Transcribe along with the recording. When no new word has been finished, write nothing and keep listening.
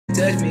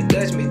touch me,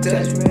 touch me,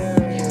 touch me.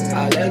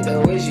 I like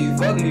the way she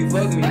fuck me,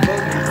 fuck me,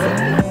 fuck me, fuck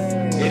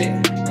me. Hit it,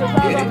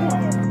 hit it,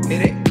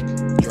 hit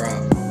it,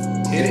 drop.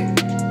 Hit it,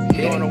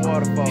 hit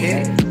it,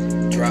 hit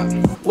it, drop.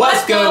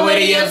 What's good with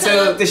it,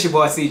 YouTube? This your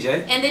boy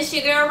CJ. And this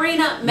your girl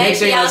Rena. Make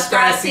sure y'all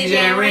subscribe to CJ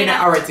and Rena.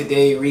 Alright,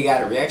 today we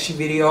got a reaction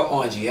video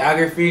on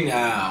geography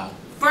now.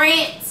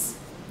 France.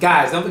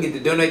 Guys, don't forget to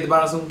donate at the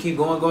bottom so we can keep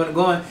going, going, and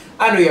going.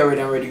 I know you're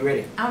ready, I'm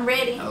ready. I'm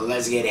ready. Now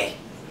let's get it.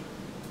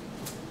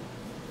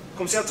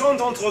 Comme certains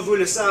d'entre vous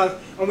le savent,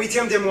 en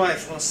 8e des mois est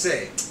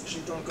français. J'ai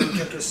donc en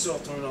quelque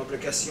sorte une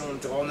obligation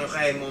de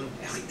honorer mon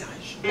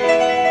héritage.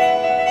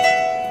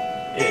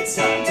 It's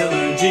time to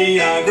learn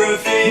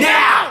geography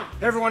Now!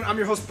 Hey everyone, I'm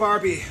your host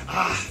Barbie.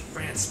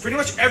 France. Pretty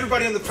much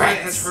everybody on the planet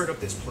has heard of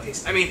this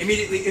place. I mean,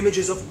 immediately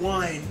images of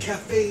wine,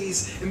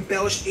 cafes,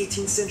 embellished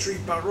 18th century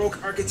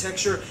Baroque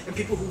architecture, and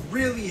people who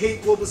really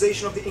hate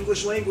globalization of the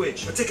English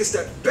language. But take a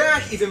step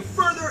back even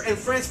further, and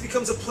France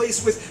becomes a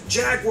place with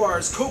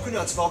jaguars,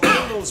 coconuts,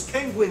 volcanoes,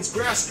 penguins,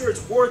 grass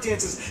skirts, war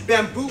dances,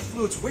 bamboo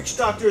flutes, witch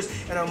doctors,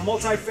 and a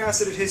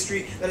multifaceted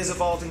history that has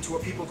evolved into a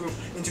people group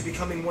into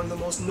becoming one of the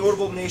most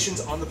notable nations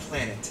on the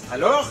planet.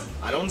 Alors,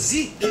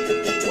 allons-y!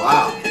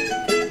 Wow.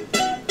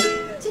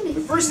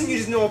 The first thing you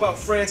need to know about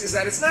France is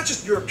that it's not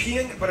just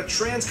European, but a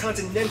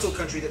transcontinental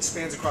country that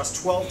spans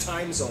across 12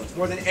 time zones,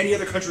 more than any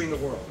other country in the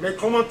world. Mais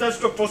comment est-ce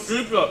que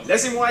possible?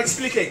 Laissez-moi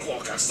expliquer,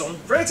 gros garçon.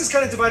 France is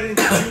kind of divided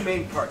into two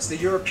main parts. The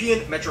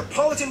European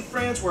metropolitan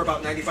France, where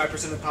about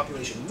 95% of the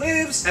population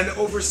lives, and the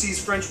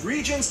overseas French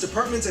regions,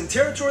 departments, and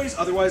territories,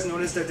 otherwise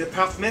known as the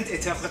Départements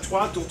et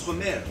Territoires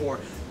d'Outre-mer, or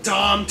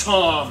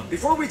Dom-Tom.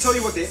 Before we tell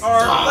you what they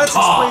are, let's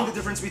explain the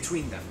difference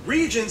between them.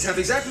 Regions have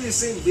exactly the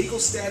same legal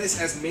status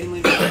as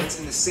mainland France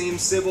and the same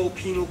civil,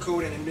 penal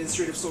code, and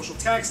administrative social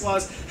tax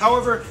laws.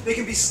 However, they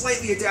can be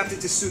slightly adapted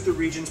to suit the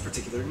region's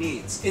particular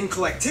needs. In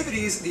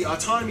collectivities, the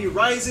autonomy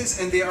rises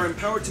and they are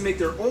empowered to make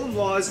their own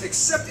laws,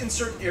 except in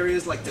certain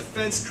areas like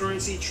defense,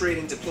 currency, trade,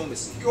 and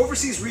diplomacy. The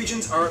overseas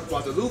regions are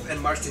Guadeloupe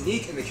and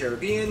Martinique in the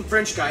Caribbean,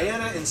 French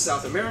Guyana in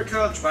South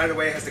America, which by the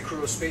way has the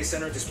Kourou Space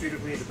Center,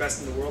 disputably the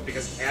best in the world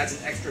because it adds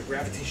an extra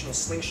gravitational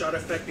slingshot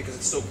effect because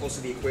it's so close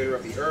to the equator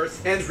of the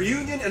Earth, and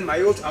Reunion and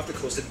Mayotte off the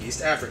coast of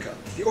East Africa.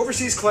 The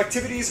overseas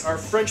collectivities are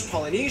French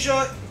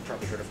Polynesia, you've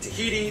probably heard of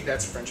Tahiti,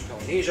 that's French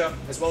Polynesia,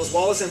 as well as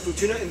Wallis and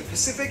Futuna in the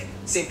Pacific,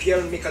 Saint Pierre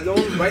and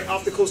Miquelon right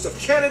off the coast of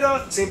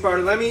Canada, Saint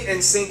Barthélemy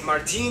and Saint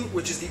Martin,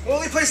 which is the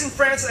only place in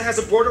France that has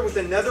a border with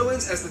the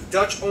Netherlands, as the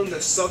Dutch own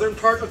the southern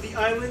part of the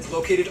island,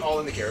 located all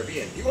in the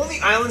Caribbean. The only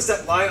islands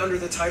that lie under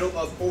the title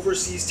of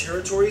overseas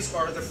territories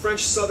are the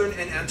French Southern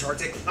and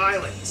Antarctic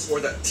Islands, or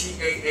the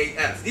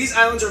TAAF. These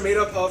islands are made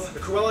up of the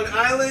Kerguelen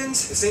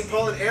Islands, the St.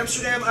 Paul and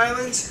Amsterdam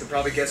Islands, you can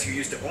probably guess who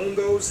used to own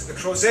those, the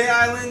Crozet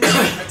Islands,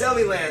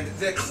 Adélie,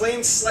 the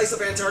claimed slice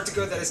of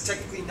Antarctica that is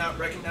technically not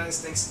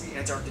recognized thanks to the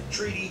Antarctic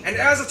Treaty, and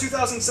as of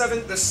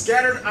 2007, the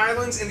scattered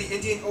islands in the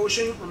Indian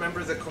Ocean,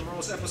 remember the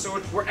Comoros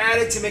episode, were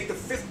added to make the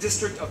 5th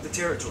district of the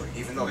territory,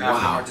 even though half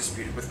of them are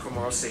disputed with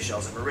Comoros,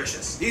 Seychelles, and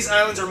Mauritius. These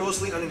islands are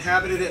mostly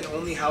uninhabited and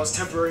only house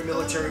temporary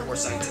military or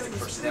scientific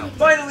personnel.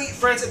 Finally,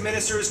 France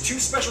administers two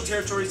special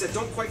territories that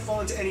don't quite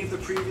fall into any of the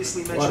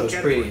previously mentioned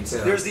categories.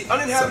 There's the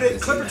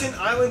uninhabited Clipperton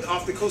Island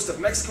off the coast of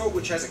Mexico,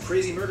 which has a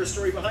crazy murder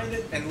story behind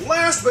it. And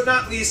last but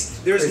not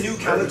least, there's New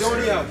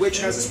Caledonia, which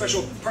has a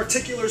special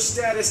particular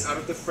status out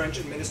of the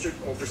French-administered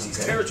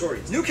overseas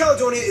territories. New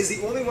Caledonia is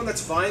the only one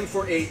that's vying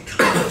for a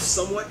kind of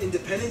somewhat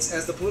independence,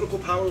 as the political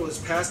power was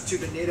passed to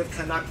the native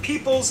Kanak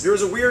peoples. There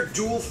was a weird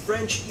dual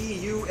French,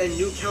 EU, and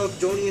New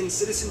Caledonian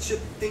citizenship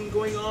thing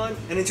going on,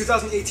 and in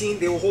 2018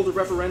 they will hold a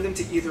referendum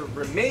to either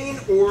remain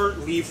or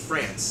leave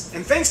France.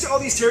 And thanks to all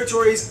these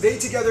territories, they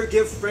together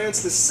give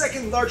France the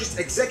second largest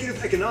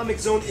executive economic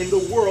zone in the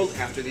world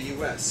after the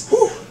US.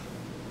 Whew.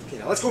 Okay,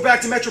 now let's go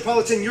back to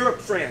metropolitan Europe,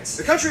 France.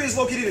 The country is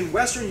located in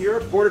Western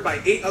Europe, bordered by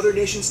 8 other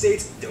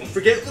nation-states. Don't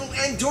forget little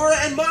Andorra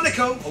and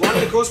Monaco, along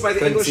the coast by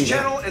the English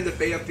Channel and the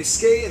Bay of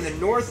Biscay in the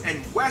north and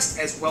west,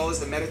 as well as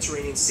the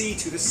Mediterranean Sea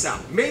to the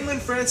south.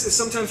 Mainland France is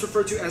sometimes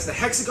referred to as the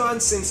hexagon,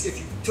 since if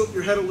you tilt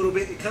your head a little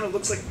bit, it kind of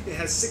looks like it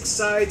has 6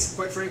 sides.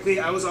 Quite frankly,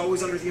 I was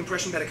always under the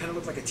impression that it kind of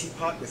looked like a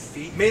teapot with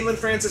feet. Mainland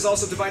France is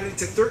also divided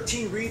into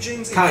 13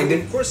 regions,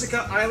 including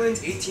Corsica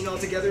Islands, 18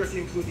 altogether if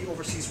you include the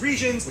overseas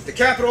regions, with the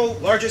capital,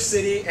 largest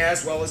city,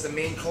 as well as the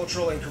main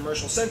cultural and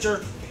commercial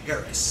center,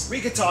 Paris.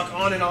 We could talk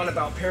on and on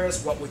about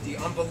Paris, what with the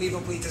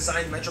unbelievably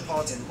designed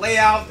metropolitan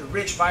layout, the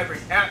rich,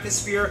 vibrant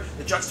atmosphere,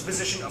 the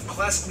juxtaposition of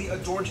classically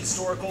adorned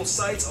historical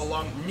sites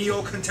along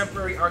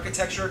neo-contemporary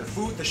architecture, the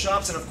food, the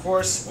shops, and of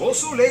course, au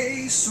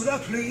soleil, sous la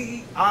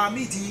pluie, à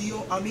midi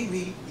ou à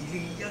minuit,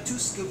 il y a tout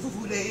ce que vous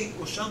voulez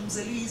aux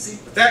Champs-Élysées.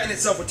 But that in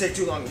itself would take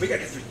too long. We gotta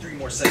get through 3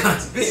 more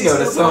segments. Busy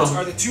airports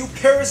are the 2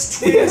 Paris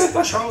twins,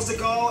 Charles de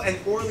Gaulle and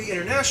Orly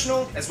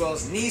International, as well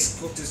as Nice,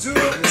 Côte d'Azur,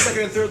 and the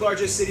second and third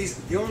largest cities,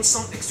 Lyon,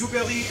 Saint-Exupéry,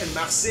 Exupéry and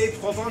Marseille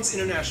Provence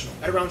International.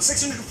 At around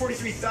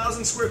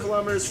 643,000 square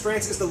kilometers,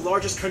 France is the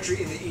largest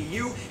country in the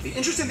EU. The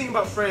interesting thing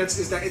about France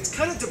is that it's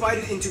kind of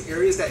divided into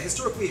areas that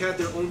historically had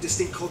their own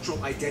distinct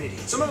cultural identity.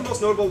 Some of the most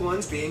notable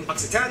ones being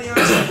Occitania,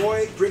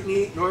 Savoy,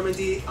 Brittany,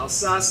 Normandy,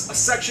 Alsace, a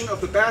section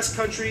of the Basque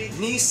Country,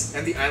 Nice,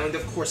 and the island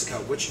of Corsica,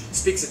 which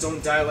speaks its own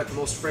dialect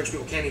most French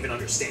people can't even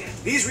understand.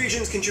 These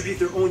regions contribute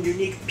their own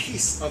unique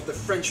piece of the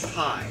French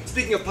pie.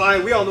 Speaking of pie,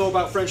 we all know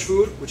about French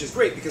food, which is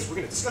great because we're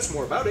going to discuss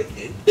more about it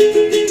in...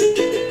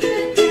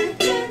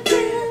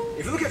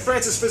 If you look at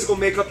France's physical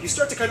makeup, you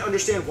start to kind of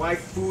understand why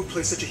food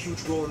plays such a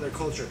huge role in their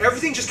culture.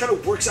 Everything just kind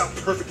of works out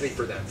perfectly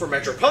for them. For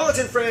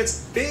metropolitan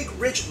France, big,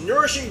 rich,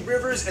 nourishing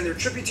rivers and their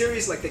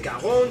tributaries like the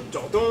Garonne,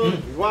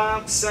 Dordogne,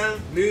 Loire, Seine,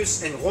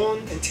 Meuse, and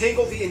Rhône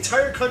entangle the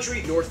entire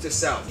country north to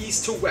south,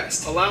 east to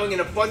west, allowing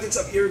an abundance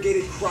of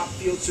irrigated crop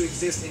fields to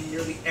exist in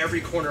nearly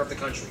every corner of the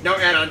country. Now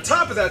add on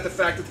top of that the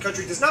fact that the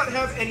country does not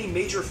have any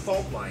major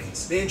fault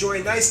lines. They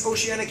enjoy a nice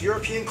oceanic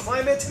European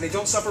climate, and they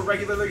don't suffer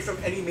regularly from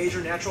any major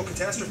natural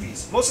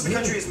catastrophes. Most of the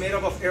country is made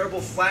up of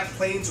arable flat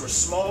plains or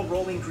small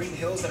rolling green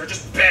hills that are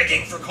just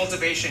begging for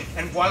cultivation,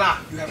 and voila,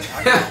 you have an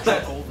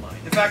agricultural gold mine.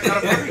 In fact, out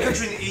of every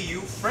country in the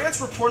EU,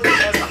 France reportedly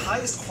has the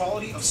highest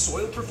quality of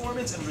soil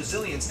performance and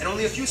resilience, and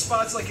only a few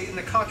spots like in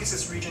the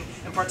Caucasus region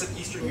and parts of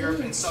Eastern Europe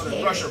and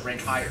Southern Russia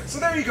rank higher. So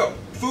there you go,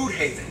 food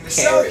haven. In the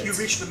south, you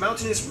reach the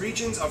mountainous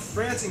regions of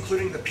France,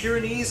 including the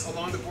Pyrenees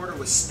along the border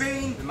with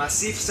Spain, the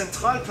Massif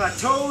Central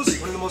Plateaus,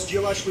 one of the most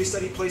geologically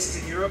studied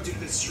places in Europe due to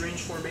this strange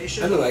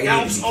formation, the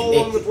Alps all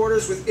along the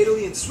borders with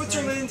Italy and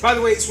Switzerland. By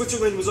the way,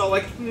 Switzerland was all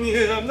like,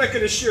 yeah, I'm not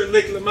going to share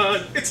Lake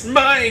Léman, it's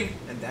mine!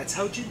 And that's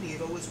how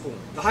Geneva was born.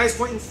 The highest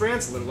point in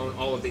France, let alone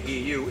all of the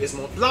EU, is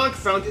Mont Blanc,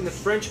 found in the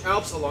French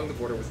Alps along the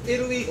border with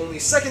Italy, only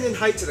second in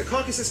height to the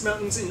Caucasus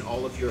Mountains in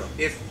all of Europe.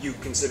 If you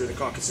consider the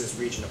Caucasus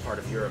region a part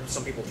of Europe,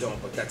 some people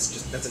don't, but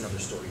that's another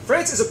story.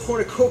 France is a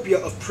cornucopia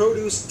of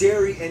produce,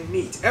 dairy, and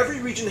meat. Every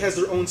region has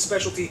their own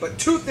specialty, but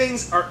two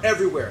things are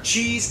everywhere: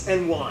 cheese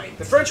and wine.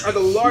 The French are the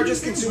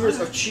largest consumers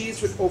of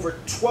cheese with over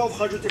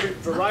 1,200 different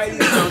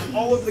varieties found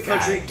all over the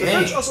country. The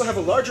French also have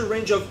a larger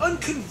range of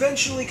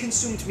unconventionally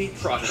consumed meat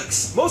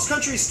products. Most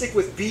countries stick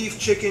with beef,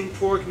 chicken,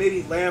 pork,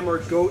 maybe lamb or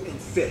goat, and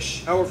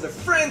fish. However, the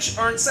French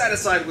aren't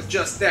satisfied with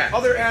just that.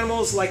 Other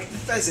animals like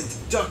pheasant,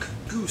 duck,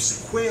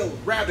 goose, quail,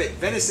 rabbit,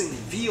 venison,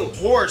 veal,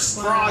 horse,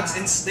 frogs,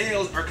 and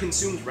snails are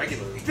consumed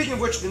regularly. Speaking of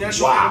which, the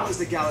national animal is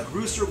the Gallic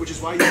rooster, which is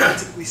why you don't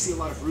typically see a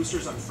lot of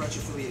roosters on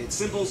French-affiliated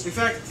symbols. In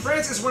fact,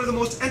 France is one of the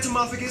most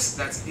entomophagous,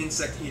 that's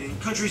insect-eating,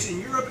 countries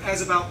in Europe,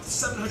 as about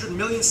 700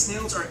 million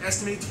snails are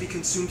estimated to be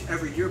consumed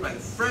every year by the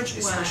French,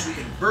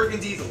 especially in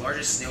Burgundy, the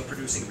largest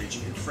snail-producing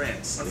region in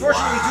France.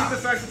 Unfortunately, due to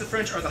the fact that the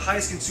French are the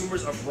highest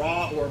consumers of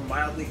raw or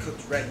mildly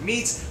cooked red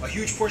meats, a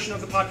huge portion of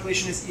the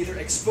population is either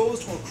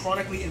exposed or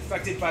chronically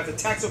infected by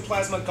the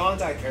Toxoplasma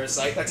gondii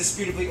parasite that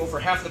disputably over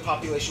half the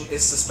population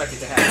is suspected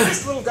to have.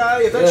 This little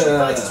guy eventually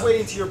finds its way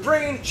into your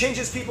brain,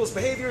 changes people's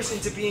behaviors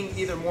into being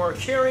either more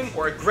caring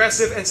or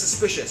aggressive and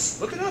suspicious.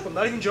 Look it up, I'm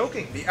not even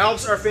joking. The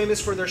Alps are famous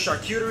for their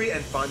charcuterie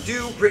and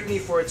fondue, Brittany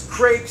for its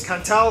crepes,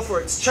 Cantal for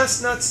its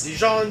chestnuts,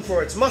 Dijon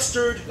for its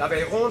mustard,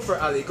 l'Aveyron for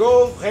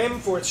aligot,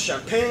 Reims for its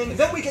champagne, and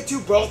then we get to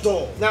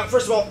Bordeaux. Now,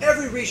 first of all,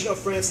 every region of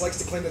France likes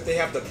to claim that they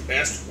have the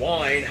best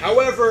wine.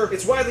 However,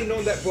 it's widely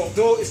known that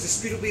Bordeaux is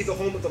disputably the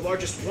home of the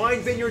largest wine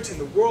vineyards in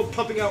the world,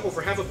 pumping out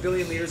over 500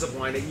 million liters of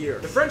wine a year.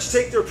 The French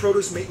take their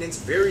produce maintenance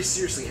very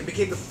seriously and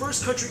became the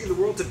first country in the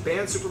world to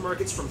ban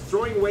supermarkets from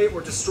throwing away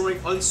or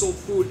destroying unsold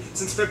food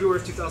since February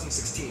of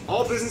 2016.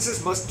 All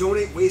businesses must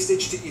donate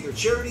wastage to either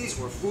charities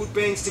or food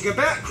banks. To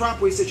combat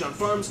crop wastage on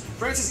farms,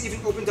 France has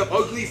even opened up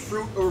ugly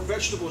fruit or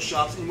vegetable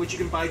shops in which you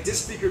can buy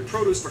disfigured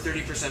produce for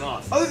 30%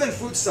 off. Other than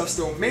foodstuffs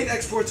though, main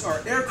exports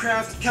are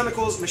aircraft,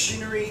 chemicals,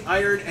 machinery,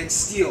 iron, and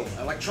steel,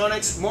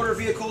 electronics, motor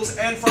vehicles,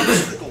 and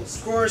pharmaceuticals.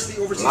 Of course,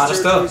 the overseas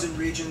territories and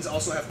regions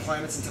also have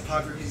climates and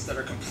topographies that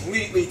are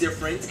completely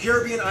different. The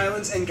Caribbean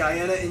islands and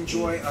Guyana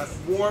enjoy a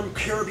warm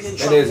Caribbean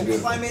tropical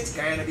climate,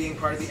 Guyana being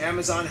part of the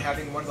Amazon,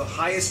 having one of the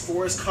highest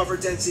forest cover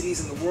densities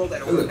in the world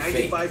at over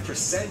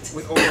 95%,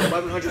 with over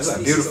 1,100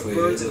 species of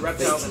birds and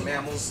reptiles and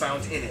mammals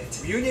found in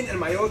it. Reunion and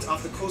Mayotte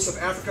off the coast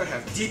of Africa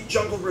have deep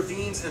jungle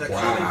ravines and a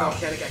common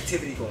volcanic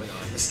activity going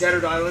on. The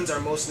scattered islands are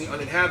mostly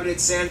uninhabited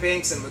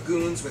sandbanks and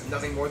lagoons with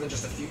nothing more than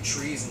just a few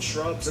trees and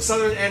shrubs. The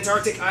southern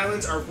Antarctic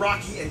islands are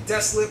rocky and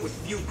desolate with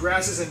few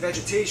grasses and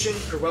vegetation.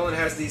 Kerguelen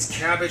has these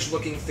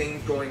cabbage-looking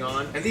things going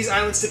on, and these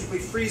islands typically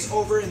freeze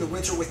over in the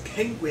winter with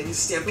penguins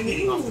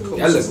stampeding off the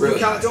coast. New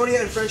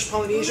Caledonia and French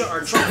Polynesia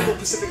are tropical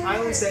Pacific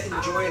islands that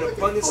enjoy an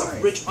abundance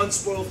of rich,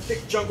 unspoiled,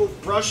 thick jungle,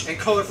 brush, and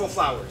colorful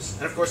flowers.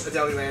 And of course,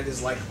 Adelie Land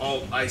is like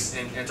all ice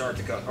and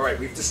Antarctica. Alright,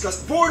 we've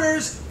discussed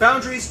borders,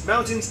 boundaries,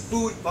 mountains,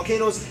 food,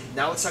 volcanoes.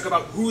 Now let's talk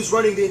about who's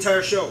running the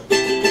entire show.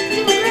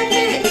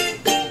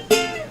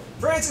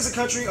 France France is a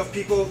country of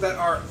people that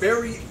are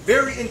very,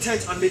 very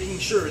intent on making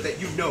sure that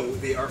you know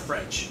they are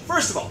French.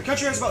 First of all, the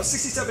country has about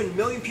 67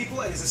 million people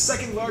and is the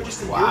second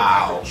largest in Europe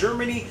after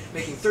Germany,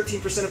 making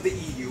 13% of the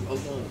EU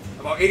alone.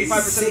 About 85%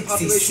 of the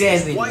population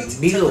is white,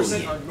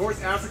 10% are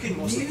North African,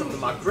 mostly from the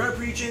Maghreb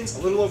regions,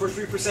 a little over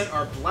 3%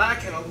 are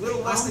black, and a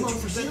little less than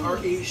 2% are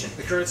Asian.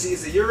 The currency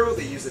is the euro,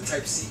 they use the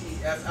type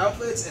CEF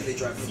outlets, and they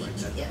drive the right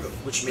type of road,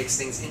 which makes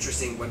things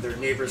interesting when their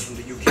neighbors from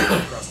the UK go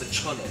across the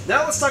channel.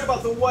 Now let's talk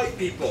about the white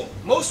people.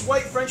 Most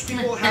white French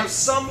people have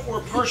some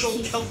or partial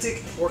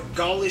Celtic or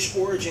Gaulish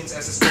origins,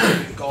 as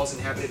historically the Gauls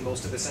inhabited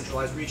most of the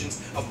centralized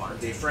regions of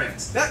modern-day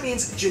France. That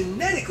means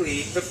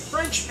genetically, the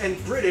French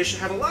and British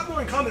have a lot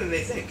more in common than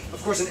they think.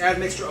 Of course, an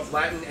admixture of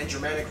Latin and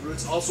Germanic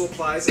roots also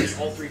applies, as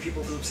all three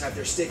people groups have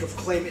their stake of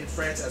claim in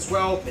France as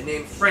well. The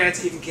name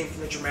France even came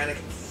from the Germanic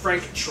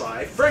Frank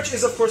tribe. French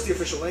is of course the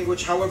official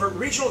language, however,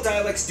 regional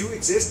dialects do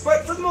exist,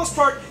 but for the most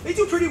part, they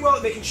do pretty well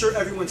at making sure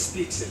everyone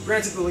speaks it.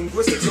 Granted, the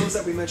linguistic zones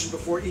that we mentioned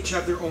before each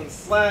have their own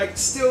flag,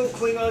 still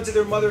cling on to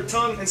their mother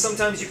tongue, and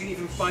sometimes you can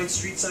even find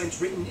street signs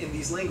written in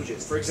these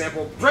languages. For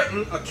example,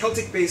 Breton, a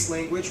Celtic-based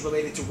language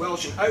related to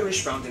Welsh and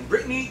Irish found in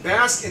Brittany,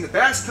 Basque in the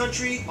Basque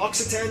Country,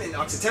 Occitan in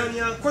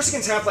Occitania.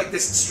 Corsicans have like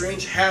this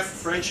strange half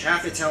French,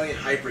 half Italian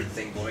hybrid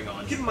thing going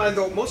on. Keep in mind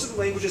though, most of the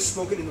languages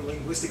spoken in the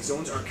linguistic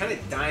zones are kind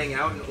of dying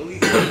out, and only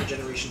the younger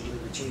generation really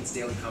retains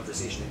daily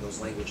conversation in those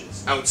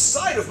languages.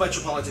 Outside of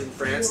metropolitan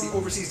France, the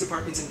overseas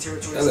departments and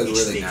territories each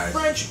speak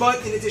French,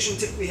 but in addition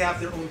typically have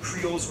their own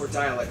creoles or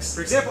dialects.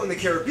 For example, in the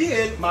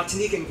Caribbean,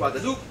 Martinique and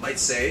Guadeloupe might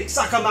say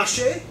 "Ça a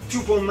marché,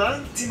 tout bon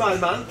man, ti mal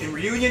man." In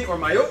Reunion or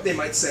Mayotte, they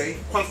might say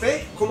 "Quoi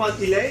fait, comment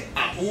il est,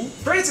 à où."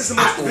 France is the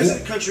most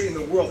visited country in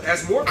the world,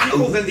 as more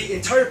people than the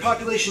entire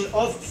population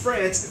of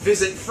France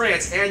visit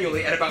France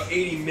annually at about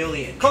 80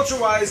 million.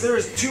 Culture-wise, there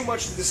is too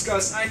much to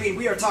discuss. I mean,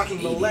 we are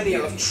talking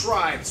millennia of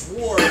tribes,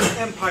 wars,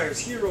 empires,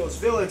 heroes,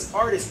 villains,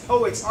 artists,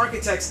 poets,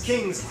 architects,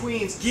 kings,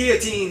 queens,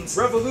 guillotines,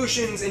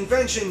 revolutions,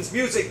 inventions,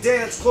 music,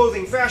 dance,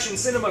 clothing, fashion,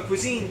 cinema,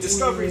 cuisine,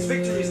 discoveries,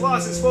 victories,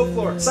 losses,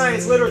 folklore,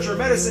 science, literature,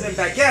 medicine, and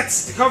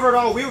baguettes. To cover it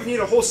all, we would need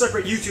a whole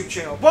separate YouTube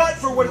channel. But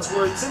for what it's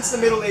worth, since the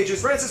Middle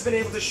Ages, France has been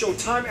able to show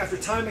time after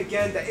time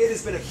again that it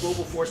has been a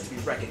global force to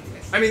be reckoned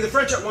with. I mean, the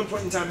French at one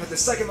point in time had the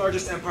second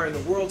largest empire in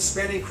the world,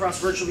 spanning across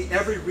virtually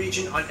every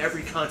region on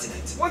every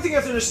continent. One thing you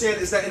have to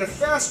understand is that in a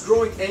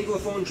fast-growing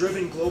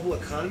Anglophone-driven global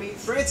economy,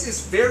 France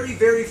is very,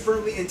 very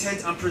firmly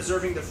intent on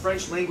preserving the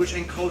French language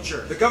and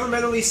culture. The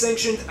governmentally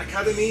sanctioned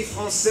Académie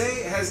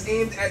Française has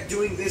aimed at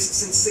doing this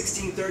since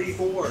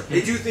 1634.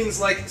 They do things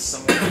like,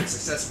 somewhat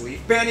unsuccessfully,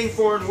 banning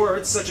foreign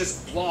words such as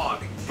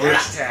blog,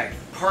 hashtag,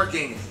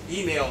 parking,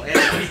 email,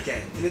 and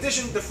weekend. In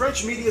addition, the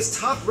French media's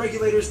top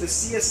regulators, the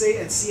CSA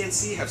and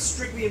CNC, have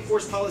strictly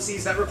enforced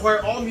policies that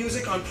require all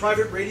music on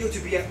private radio to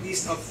be at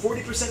least of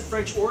 40%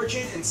 French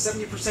origin and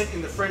 70%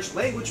 in the French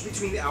language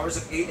between the hours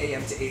of 8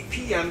 a.m. to 8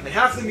 p.m. And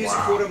half the music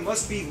quota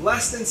must be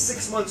less than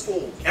 6 months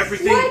old.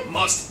 Everything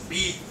must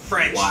be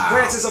French.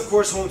 France is of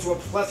course home to a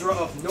plethora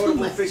of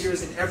notable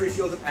figures in every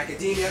field of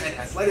academia and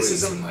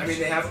athleticism. I mean,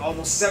 they have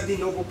almost 70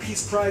 Nobel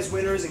Peace Prize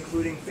winners,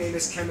 including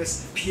famous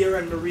chemists Pierre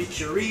and Marie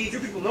Curie. Few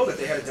people know that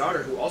they had a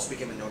daughter who also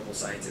became a notable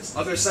scientist.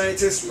 Other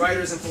scientists,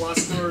 writers, and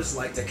philosophers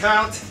like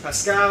Descartes,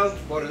 Pascal,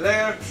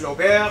 Baudelaire,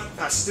 Flaubert,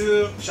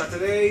 Pasteur,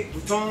 Châtelet,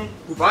 Bouton,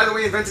 who by the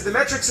way invented the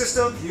metric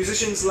system.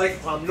 Musicians like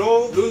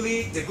Rameau,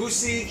 Lully,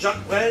 Debussy,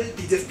 Jacques Brel,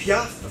 Edith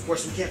Piaf. Of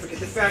course, we can't forget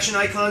the fashion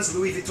icons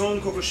Louis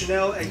Vuitton, Coco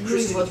Chanel, and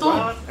Christian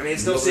Dior. I mean,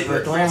 it's no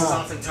secret France is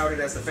often touted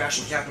as the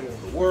fashion capital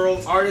of the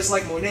world. Artists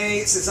like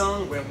Monet,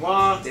 Cézanne,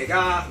 Renoir,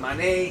 Degas,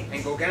 Manet,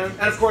 and Gauguin.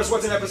 And of course,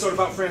 what's an episode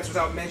about France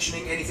without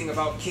mentioning anything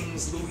about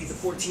Kings Louis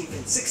XIV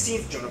and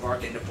XVI, Joan of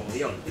Arc, and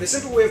Napoleon? In a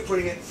simple way of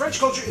putting it, French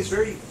culture is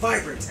very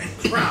vibrant and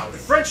proud. The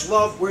French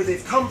love where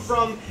they've come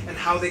from and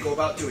how they go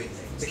about doing things.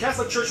 The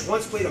Catholic Church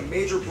once played a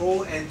major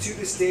role, and to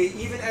this day,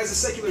 even as a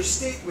secular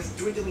state with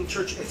dwindling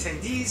church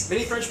attendees,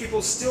 many French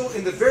people still,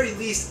 in the very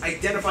least,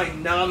 identify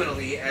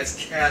nominally as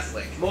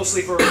Catholic,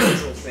 mostly for a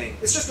cultural thing.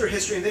 It's just their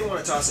history and they don't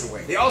want to toss it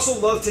away. They also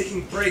love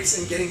taking breaks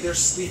and getting their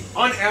sleep.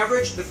 On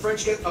average, the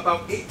French get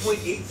about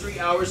 8.83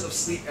 hours of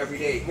sleep every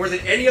day, more than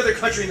any other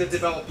country in the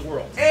developed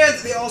world. And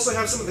they also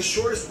have some of the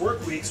shortest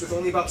work weeks, with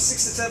only about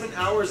 6 to 7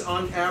 hours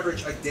on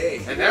average a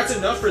day. And that's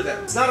enough for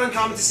them. It's not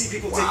uncommon to see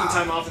people taking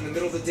time off in the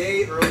middle of the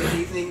day, early in the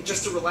evening,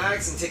 just to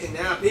relax and take a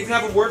nap. They even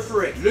have a word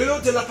for it, l'heure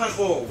de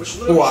l'apéro, which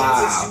literally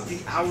translates to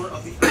the hour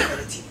of the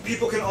aperitif.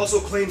 People can also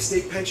claim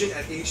state pension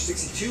at age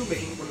 62,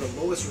 making it one of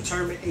the lowest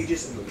retirement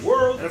ages in the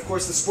world. And of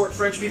course, the sport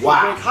French people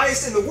rank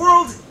highest in the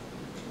world,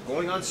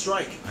 going on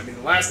strike. I mean,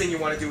 the last thing you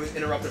want to do is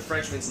interrupt a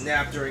Frenchman's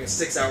nap during a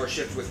 6-hour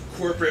shift with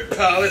corporate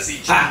policy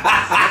change.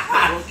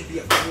 The world could be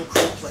a cool,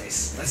 cruel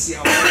place. Let's see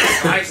how France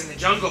thrives in the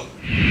jungle.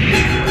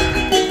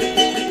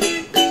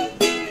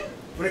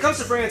 When it comes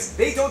to France,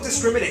 they don't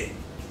discriminate.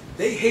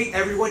 They hate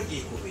everyone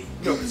equally.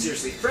 No, but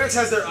seriously, France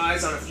has their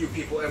eyes on a few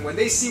people, and when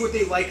they see what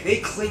they like, they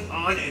cling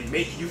on and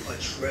make you a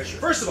treasure.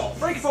 First of all,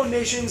 Francophone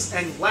nations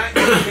and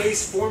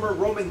Latin-based former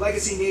Roman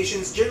legacy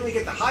nations generally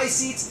get the high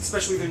seats,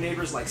 especially their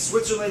neighbors like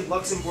Switzerland,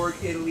 Luxembourg,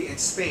 Italy, and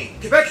Spain.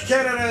 Quebec,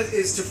 Canada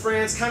is to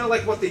France kind of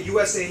like what the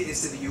USA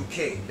is to the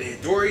UK. They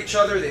adore each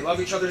other, they love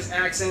each other's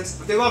accents,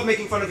 but they love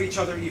making fun of each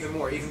other even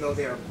more, even though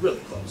they are really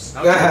close.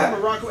 Algeria,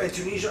 Morocco, and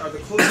Tunisia are the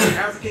closest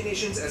African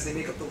nations as they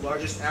make up the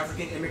largest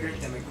African immigrant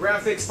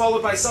demographics,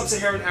 followed by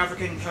sub-Saharan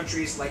African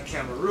countries like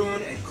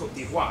Cameroon and Côte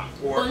d'Ivoire,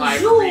 or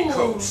Ivory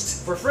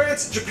Coast. For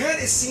France, Japan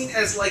is seen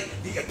as like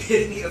the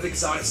epitome of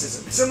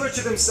exoticism. Similar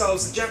to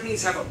themselves, the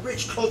Japanese have a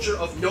rich culture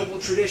of noble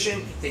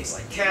tradition, things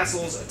like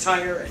castles,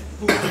 attire, and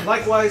food.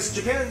 Likewise,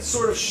 Japan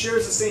sort of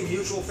shares the same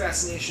mutual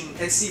fascination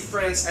and see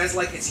France as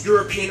like its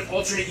European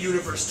alternate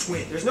universe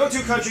twin. There's no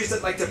two countries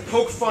that like to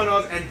poke fun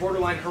of and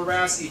borderline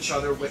harass each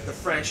other with the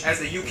French as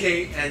the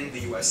UK and the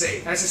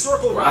USA. As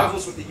historical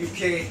rivals with the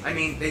UK, I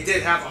mean, they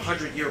did have a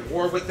 100-year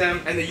war with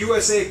them, and the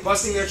USA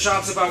busting their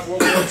chops about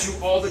World War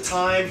II all the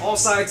time. All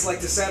sides like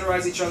to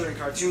satirize each other in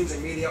cartoons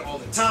and media all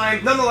the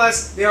time.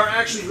 Nonetheless, they are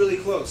actually really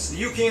close.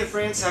 The UK and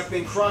France have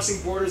been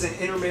crossing borders and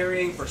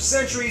intermarrying for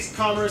centuries.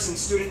 Commerce and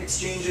student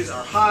exchanges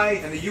are high,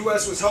 and the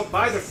US was helped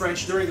by the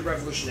French during the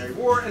Revolutionary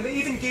War, and they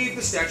even gave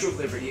the Statue of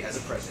Liberty as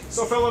a present.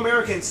 So fellow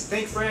Americans,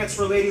 thank France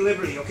for Lady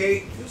Liberty, okay?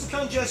 It was a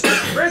kind gesture.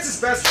 France's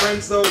best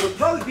friends, though, would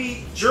probably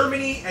be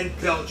Germany and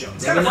Belgium.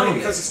 It's kind of funny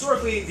because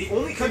historically, the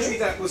only country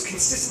that was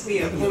consistently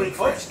an opponent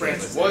of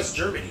France was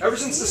Germany. Ever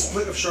since the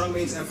split of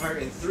Charlemagne's empire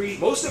in 3,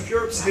 most of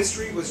Europe's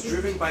history was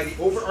driven by the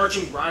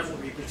overarching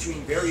rivalry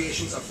between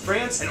variations of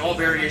France and all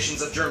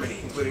variations of Germany,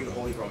 including the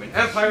Holy Roman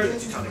Empire, the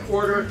Teutonic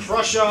Order,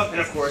 Prussia, and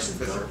of course,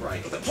 the Third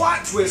Reich. But the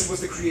plot twist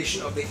was the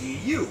creation of the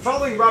EU.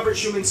 Following Robert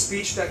Schumann's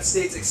speech that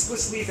states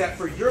explicitly that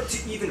for Europe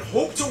to even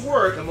hope to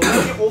work, the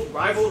millennia-old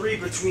rivalry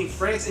between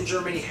France and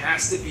Germany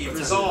has to be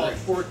resolved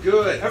for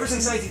good. Ever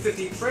since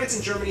 1950, France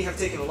and Germany have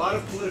taken a lot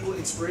of political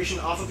inspiration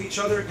off of each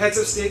other. Heads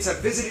of states have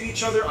visited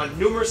each other on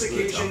numerous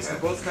occasions, and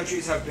both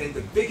countries have been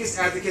the biggest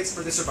advocates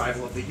for the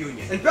survival of the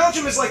Union. And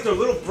Belgium is like their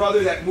little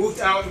brother that moved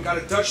out and got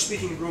a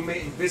Dutch-speaking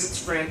roommate and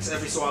visits France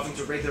every so often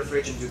to raid their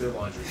fridge and do their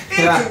laundry.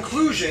 In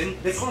conclusion,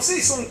 les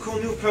Français sont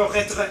connus pour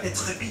être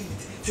intrépides,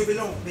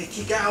 turbulents, mais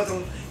qui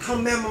gardent quand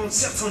même un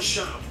certain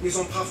charme. Ils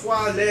ont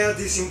parfois l'air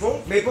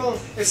désinvolts, mais bon,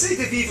 essayez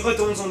de vivre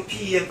dans un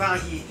pays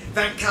envahi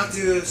 24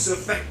 heures sur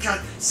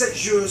 24, 7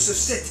 jours sur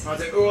 7, par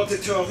des hordes de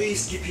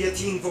terroristes qui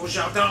piétinent vos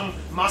jardins,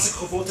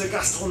 massacrent votre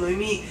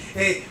gastronomie,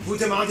 et vous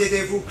demandez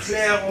de vous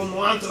plaire au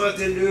moindre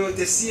de leurs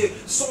désirs,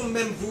 sans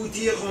même vous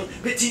dire un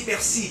petit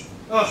merci.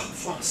 Oh,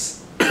 France,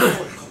 il faut la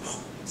comprendre.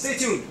 Stay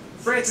tuned.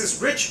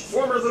 France's rich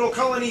former little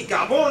colony,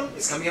 Gabon,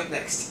 is coming up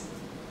next.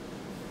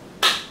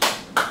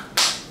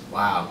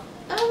 Wow.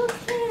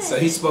 Okay. So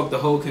he spoke the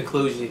whole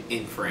conclusion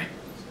in French.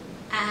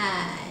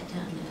 I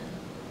don't know.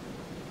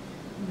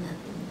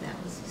 Nothing that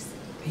was just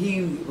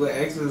said. Well,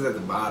 X was at the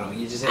bottom.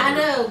 You just had I to,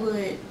 know, but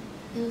it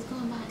was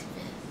going by too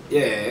fast.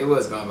 Yeah, it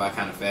was going by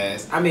kind of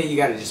fast. I mean, you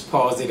got to just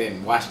pause it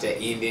and watch that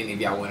ending if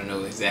y'all want to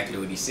know exactly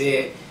what he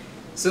said.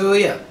 So,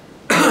 yeah.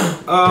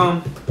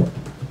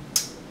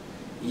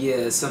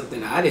 Yeah,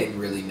 something I didn't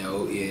really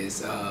know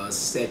is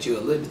Statue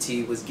of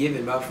Liberty was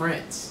given by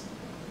France.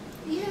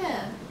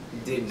 Yeah.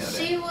 Didn't know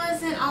that. She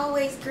wasn't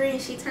always green.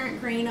 She turned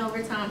green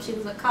over time. She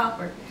was a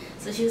copper.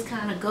 So she was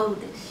kind of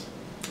goldish.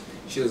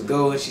 She was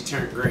gold and she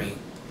turned green.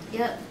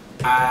 Yep.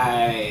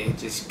 I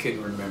just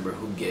couldn't remember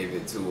who gave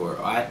it to her.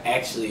 I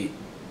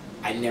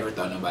never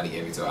thought nobody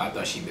gave it to her. I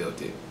thought she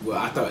built it. Well,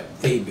 I thought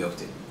they built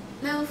it.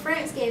 No,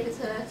 France gave it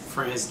to us.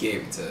 France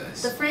gave it to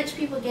us. The French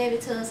people gave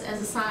it to us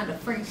as a sign of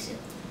friendship.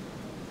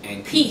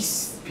 And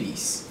Peace.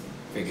 Peace.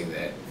 Figure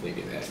that.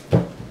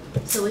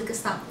 So we could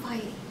stop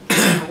fighting.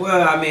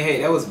 Well, I mean,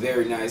 hey, that was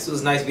very nice. It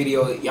was a nice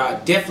video. Y'all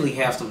definitely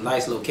have some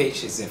nice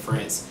locations in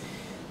France.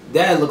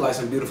 That looked like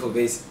some beautiful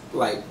places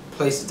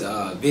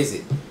to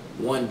visit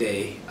one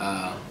day.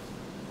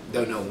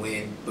 Don't know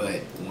when,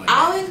 but one day.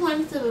 I always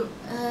wanted to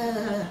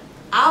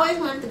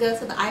go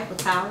to the Eiffel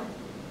Tower.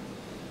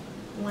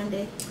 One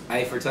day.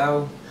 Eiffel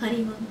Tower?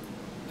 Honeymoon.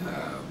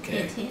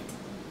 Okay. Intent.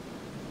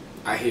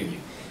 I hear you.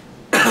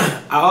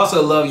 I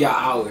also love y'all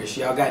hours.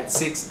 Y'all got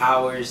 6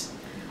 hours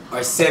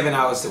or 7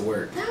 hours to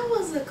work. That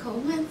was a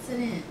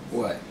coincidence.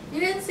 What? You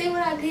didn't see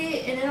what I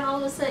did, and then all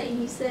of a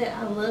sudden you said,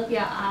 I love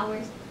y'all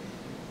hours.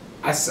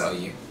 I saw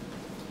you.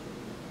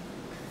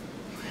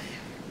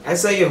 I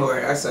saw your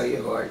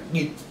heart.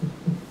 You.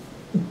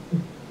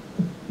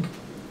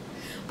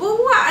 But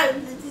why?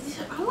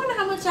 I wonder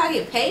how much y'all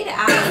get paid an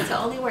hour to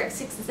only work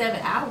 6 to 7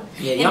 hours.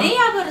 Yeah, and then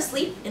y'all go to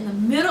sleep in the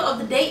middle of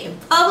the day in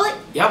public.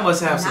 Y'all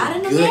must have Not some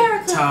in good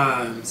America.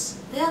 times.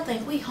 They'll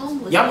think we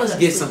homeless. Y'all must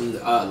get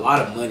a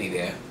lot of money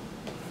there.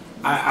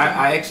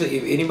 I actually,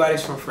 if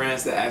anybody's from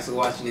France that actually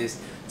watching this,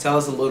 tell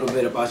us a little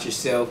bit about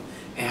yourself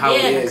and how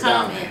it is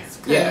down there.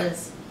 Yeah.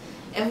 Because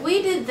if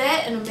we did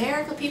that in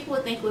America, people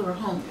would think we were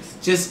homeless.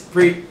 Just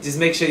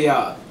make sure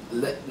y'all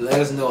let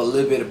us know a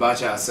little bit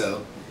about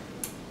yourself,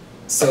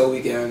 so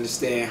we can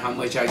understand how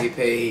much y'all get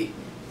paid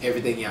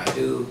everything y'all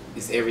do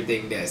is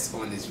everything that's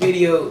on this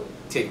video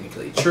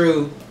technically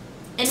true.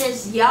 And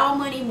is y'all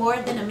money more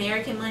than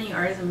American money,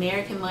 or is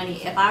American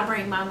money, if I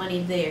bring my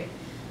money there,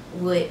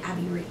 would I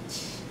be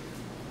rich?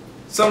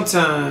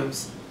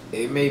 Sometimes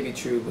it may be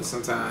true, but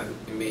sometimes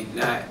it may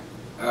not.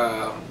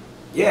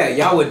 Yeah,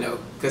 y'all would know,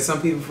 because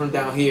some people from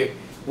down here,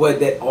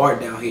 that are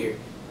down here,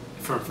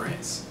 from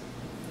France.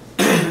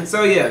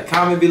 So yeah,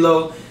 comment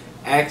below.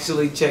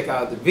 Actually, check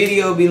out the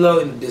video below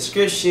in the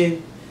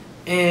description,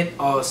 and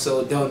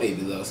also donate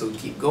below. So we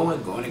keep going,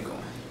 and going.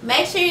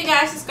 Make sure you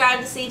guys subscribe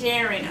to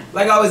CJ Arena.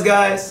 Like always,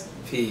 guys.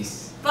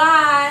 Peace.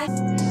 Bye.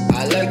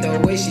 I like the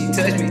way she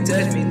touch me.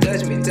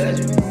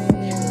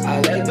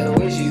 I like the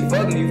way she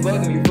fuck me.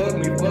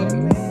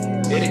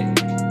 Hit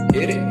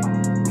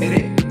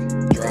it,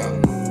 drop.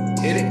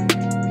 Hit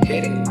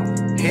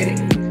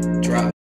it, drop.